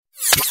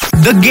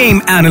The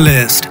Game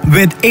Analyst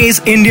with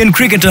ace Indian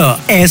cricketer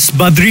S.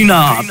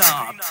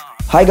 Badrinath.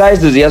 Hi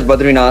guys, this is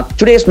Badrinath.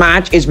 Today's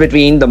match is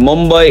between the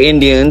Mumbai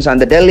Indians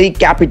and the Delhi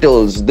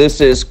Capitals.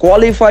 This is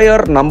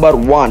qualifier number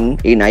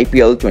 1 in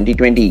IPL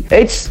 2020.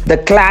 It's the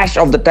clash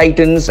of the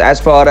titans as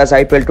far as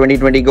IPL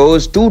 2020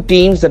 goes. Two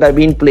teams that have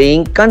been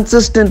playing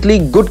consistently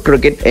good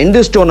cricket in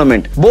this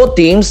tournament. Both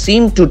teams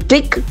seem to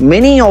tick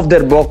many of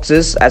their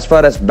boxes as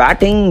far as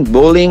batting,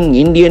 bowling,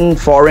 Indian,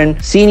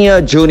 foreign, senior,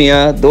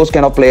 junior, those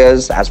kind of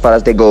players as far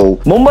as they go.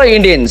 Mumbai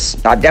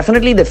Indians are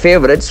definitely the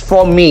favourites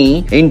for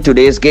me in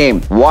today's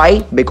game.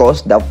 Why?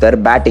 Because of their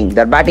batting.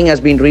 Their batting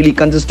has been really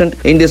consistent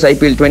in this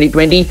IPL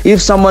 2020.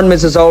 If someone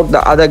misses out,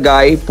 the other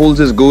guy pulls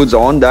his goods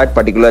on that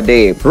particular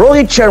day.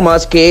 Rohit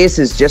Sharma's case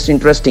is just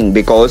interesting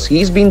because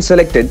he's been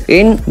selected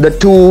in the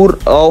tour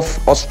of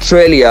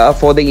Australia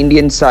for the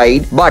Indian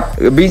side, but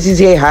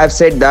BCCI have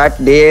said that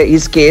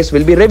his case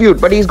will be reviewed,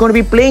 but he's going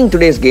to be playing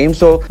today's game,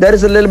 so there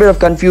is a little bit of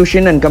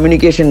confusion and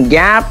communication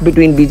gap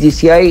between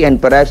BCCI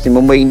and perhaps the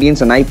Mumbai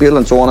Indians and IPL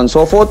and so on and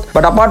so forth.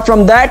 But apart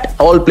from that,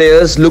 all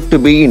players look to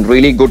be in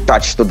really good touch.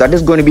 So that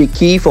is going to be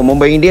key for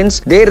Mumbai Indians.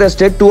 They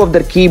rested two of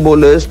their key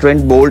bowlers,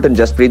 Trent Bolt and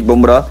Jasprit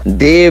Bumrah.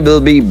 They will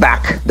be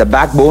back, the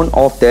backbone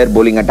of their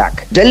bowling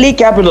attack. Delhi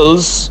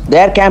Capitals,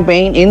 their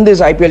campaign in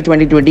this IPL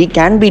 2020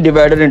 can be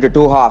divided into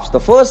two halves. The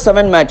first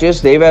 7 matches,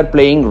 they were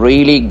playing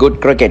really good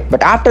cricket.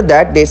 But after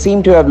that, they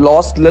seem to have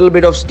lost a little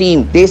bit of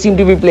steam. They seem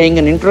to be playing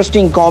an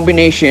interesting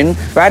combination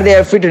where they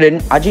have fitted in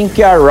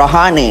Ajinkya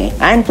Rahane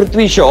and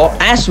Prithvi Shaw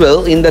as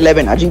well in the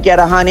 11. Ajinkya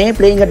Rahane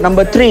playing at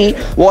number 3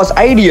 was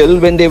ideal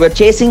when they were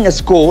chasing a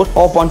score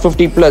of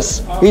 150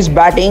 plus. His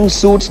batting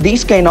suits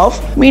these kind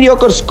of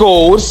mediocre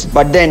scores,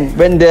 but then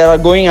when they are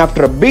going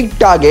after a big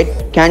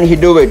target, can he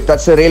do it?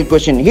 That's the real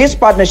question. His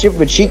partnership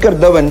with Shikhar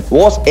Dhawan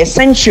was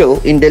essential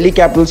in Delhi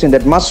Capitals in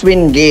that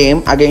must-win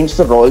game against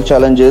the Royal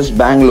Challengers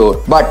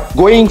Bangalore. But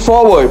going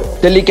forward,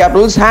 Delhi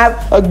Capitals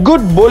have a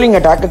good bowling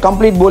attack, a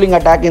complete bowling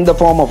attack in the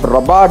form of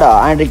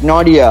Rabada, Andrik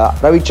Nortje,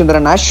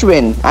 Ravichandran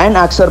Ashwin and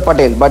Akshar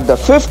Patel. But the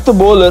 5th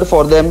bowler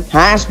for them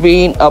has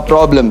been a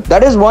problem.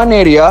 That is one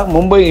area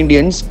Mumbai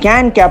Indians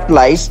can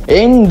capitalize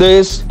in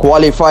this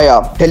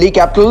qualifier. Delhi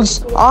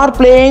Capitals are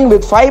playing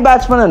with 5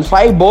 batsmen and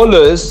 5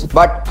 bowlers,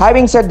 but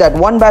having said that,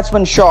 one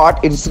batsman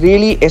shot is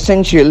really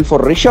essential for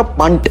Rishabh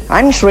Pant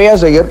and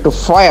Shreyas Iyer to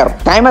fire.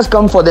 Time has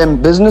come for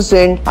them, business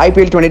end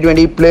IPL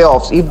 2020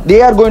 playoffs. If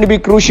they are going to be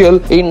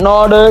crucial in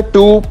order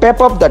to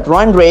pep up that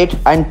run rate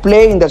and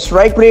play in the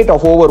strike rate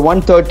of over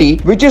 130,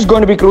 which is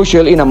going to be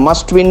crucial in a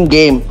must-win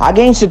game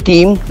against a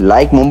team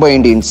like Mumbai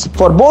Indians.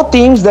 For both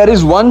teams, there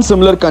is one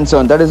similar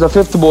concern, that is the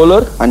 5th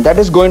bowler, and that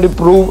is going to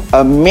prove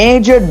a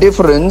major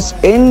difference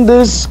in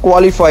this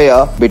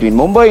qualifier between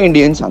Mumbai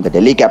Indians and the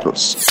Delhi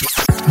Capitals.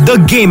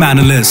 The Game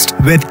Analyst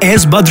with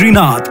S.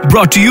 Badrinath,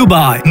 brought to you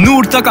by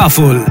Noor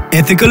Takaful,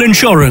 Ethical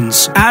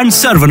Insurance and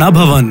Sarvana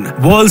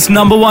Bhavan, world's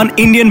 #1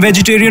 Indian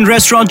vegetarian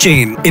restaurant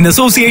chain in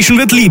association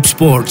with Leap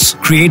Sports,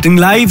 creating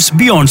lives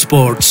beyond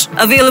sports.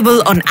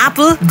 Available on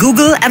Apple,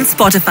 Google and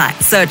Spotify.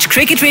 Search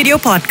Cricket Radio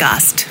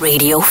Podcast.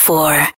 Radio 4.